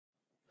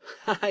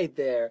Hi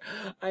there.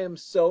 I am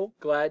so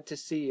glad to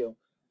see you.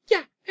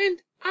 Yeah,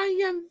 and I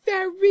am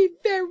very,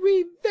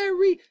 very,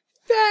 very,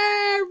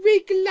 very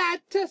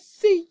glad to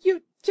see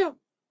you too.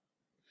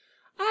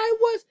 I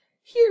was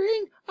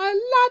hearing a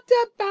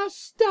lot about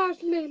stars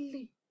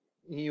lately.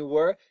 You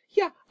were?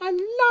 Yeah, a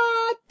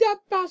lot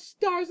about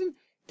stars, and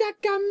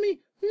that got me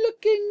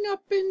looking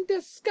up in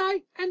the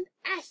sky and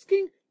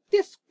asking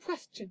this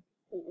question.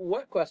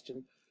 What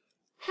question?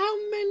 How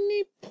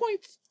many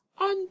points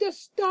on the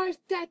stars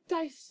that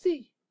I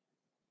see?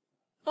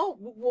 Oh,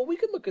 well, we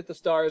could look at the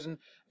stars and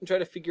try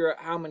to figure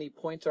out how many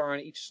points are on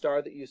each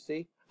star that you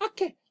see.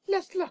 Okay,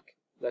 let's look.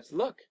 Let's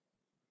look.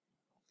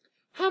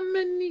 How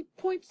many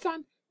points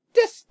on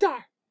this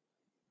star?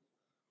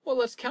 Well,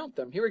 let's count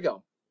them. Here we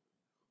go.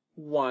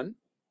 1,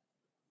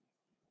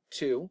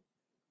 2,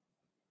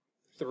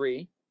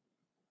 3,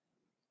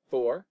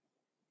 4,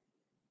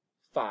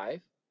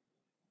 5,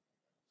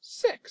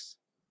 6.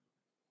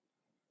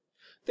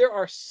 There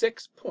are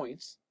 6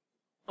 points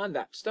on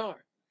that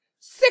star.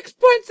 6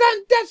 points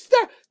on that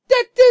star!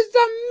 That is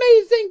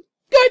amazing!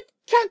 Good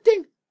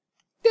counting!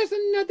 There's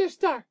another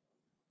star.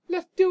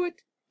 Let's do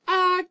it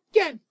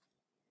again.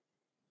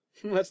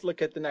 Let's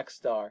look at the next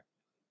star.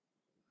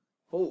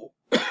 Oh,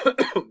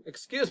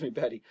 excuse me,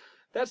 Betty.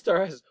 That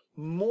star has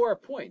more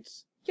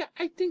points. Yeah,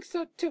 I think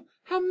so too.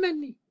 How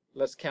many?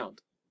 Let's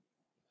count.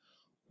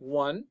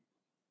 1,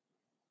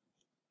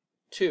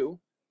 2,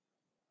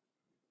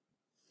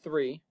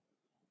 3,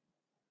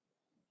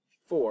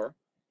 4,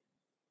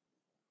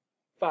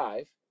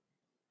 5,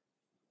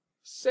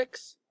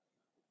 6,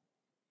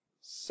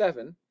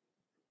 7,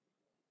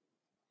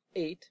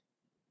 8,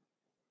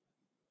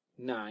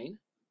 9,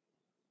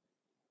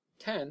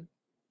 10,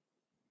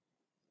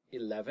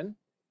 11,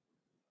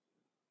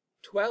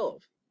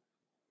 12.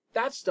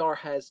 That star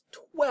has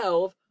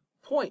 12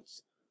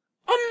 points.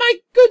 Oh my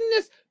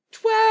goodness!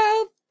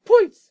 12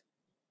 points!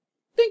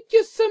 Thank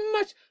you so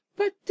much,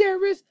 but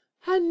there is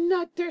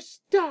another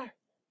star.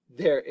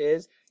 There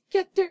is.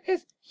 Yes, there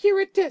is. Here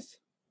it is.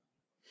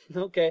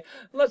 Okay,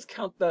 let's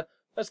count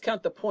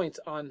the points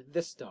on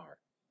this star.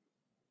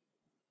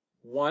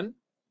 1,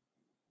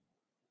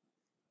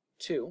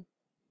 2,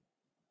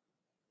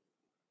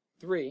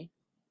 3,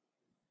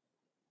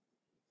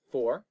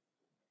 4,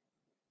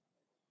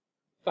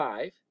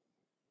 5,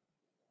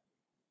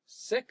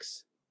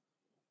 6,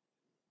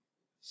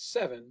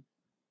 7,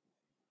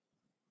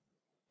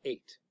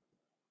 8.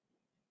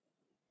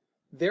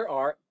 There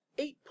are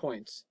 8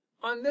 points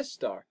on this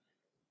star.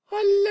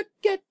 Oh, look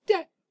at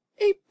that.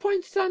 8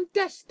 points on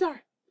that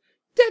star.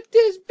 That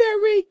is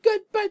very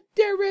good, but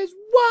there is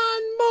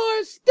one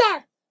more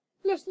star.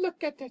 Let's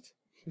look at it.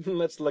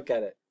 Let's look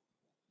at it.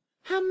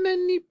 How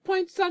many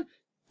points on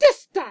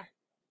this star?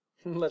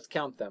 Let's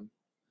count them.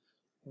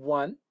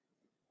 1,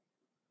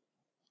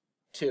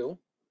 2,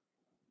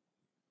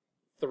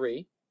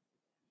 3,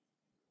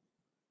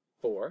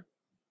 4,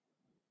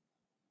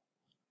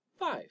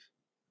 5.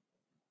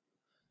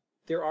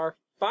 There are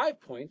 5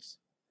 points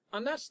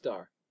on that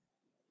star.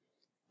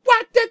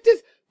 What?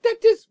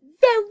 That is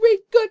very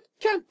good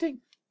counting.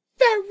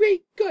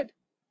 Very good.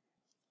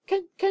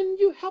 Can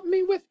you help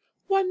me with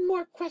one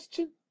more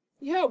question?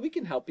 Yeah, we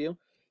can help you.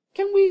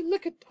 Can we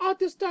look at all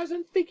the stars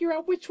and figure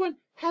out which one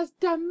has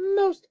the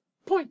most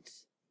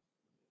points?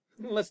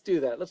 Let's do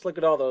that. Let's look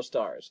at all those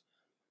stars.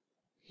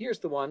 Here's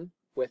the one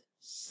with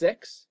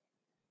 6,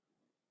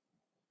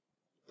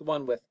 the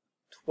one with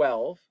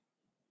 12,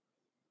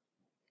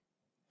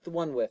 the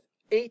one with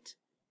 8,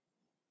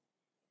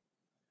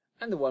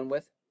 and the one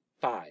with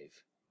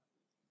 5.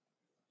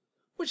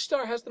 Which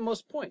star has the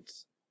most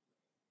points?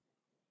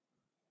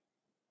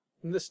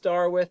 The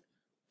star with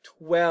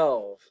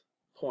 12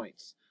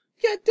 points.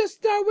 Yeah, the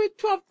star with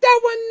 12. That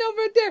one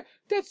over there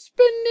that's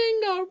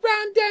spinning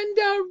around and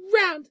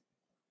around.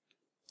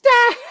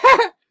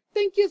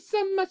 Thank you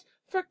so much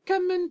for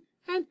coming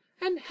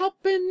and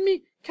helping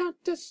me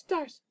count the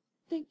stars.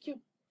 Thank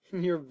you.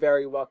 You're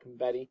very welcome,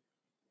 Betty.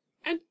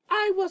 And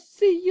I will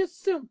see you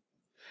soon.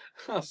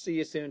 I'll see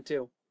you soon,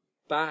 too.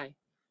 Bye.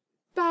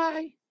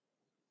 Bye.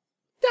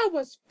 That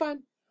was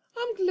fun.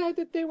 I'm glad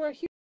that they were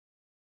here.